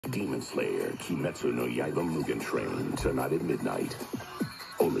Demon Slayer Kimetsu no Yaiba Mugen Train, tonight at midnight.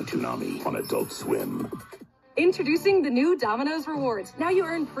 Only Toonami on Adult Swim. Introducing the new Domino's Rewards. Now you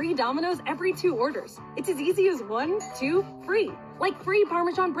earn free Domino's every 2 orders. It's as easy as 1, 2, free. Like free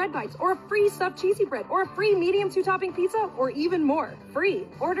Parmesan bread bites, or a free stuffed cheesy bread, or a free medium 2-topping pizza, or even more. Free.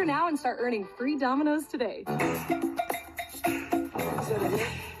 Order now and start earning free Domino's today.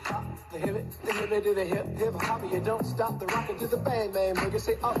 The hip hop, you don't stop the rockin' to the bang bang boogie.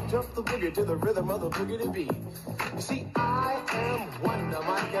 Say up jump the boogie to the rhythm of the boogie to beat. You see, I am Wonder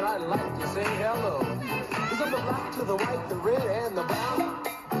Mike, and I like to say hello. From the black to the white, the red and the brown.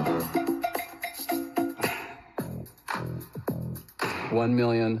 1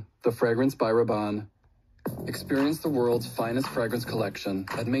 Million, the fragrance by Rabanne. Experience the world's finest fragrance collection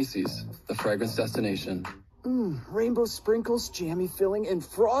at Macy's, the fragrance destination. Rainbow sprinkles, jammy filling, and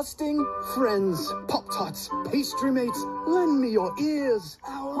frosting. Friends, Pop-Tarts, pastry mates, lend me your ears.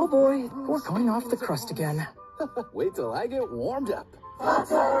 Oh boy, we're going off the crust again. Wait till I get warmed up.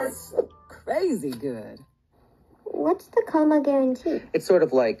 Pop-Tarts! Crazy good. What's the karma guarantee? It's sort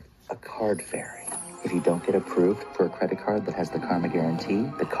of like a card fairy. If you don't get approved for a credit card that has the karma guarantee,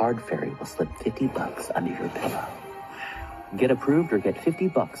 the card fairy will slip $50 under your pillow. Get approved or get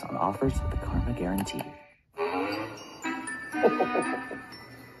 $50 on offers with the karma guarantee.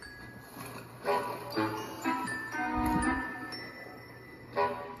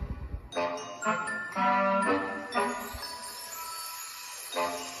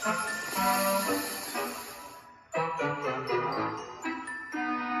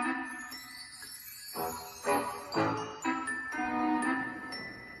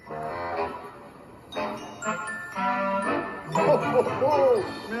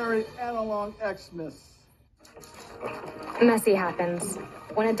 Merry Analog Xmas. Messy happens.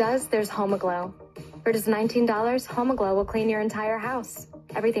 When it does, there's Homaglow. For just $19, Homaglow will clean your entire house.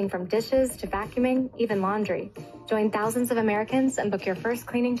 Everything from dishes to vacuuming, even laundry. Join thousands of Americans and book your first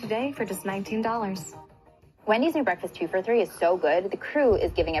cleaning today for just $19. Wendy's new breakfast 2 for $3 is so good, the crew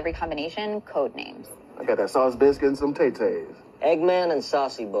is giving every combination code names. I got that sauce biscuit and some Tay-Tays. Eggman and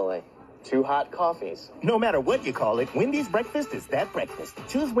Saucy Boy. 2 hot coffees. No matter what you call it, Wendy's breakfast is that breakfast.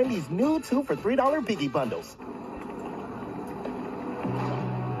 Choose Wendy's new 2 for $3 Biggie Bundles.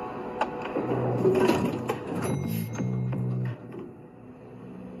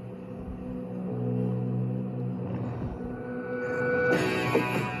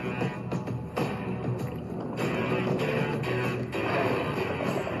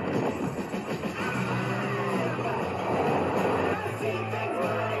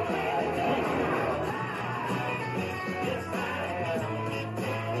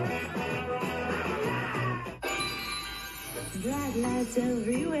 Bright lights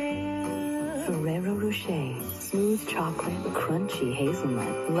everywhere. Ferrero Rocher. Smooth chocolate, crunchy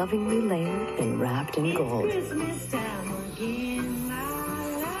hazelnut, lovingly layered and wrapped in gold. Christmas time again, my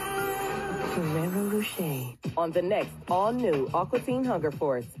love. Ferrero Rocher. On the next all-new Aqua Teen Hunger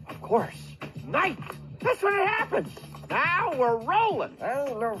Force. Of course. Night! That's when it happens! Now we're rolling! I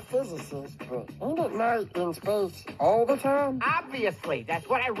ain't no physicist, but ain't it night in space all the time? Obviously, that's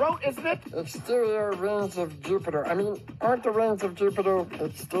what I wrote, isn't it? Exterior rings of Jupiter. I mean, aren't the rings of Jupiter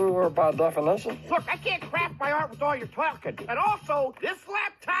exterior by definition? Look, I can't craft my art with all your talking. And also, this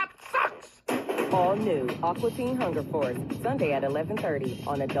laptop sucks! All new Aqua Teen Hunger Force, Sunday at 11:30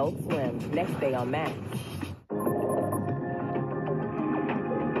 on Adult Swim, next day on Max.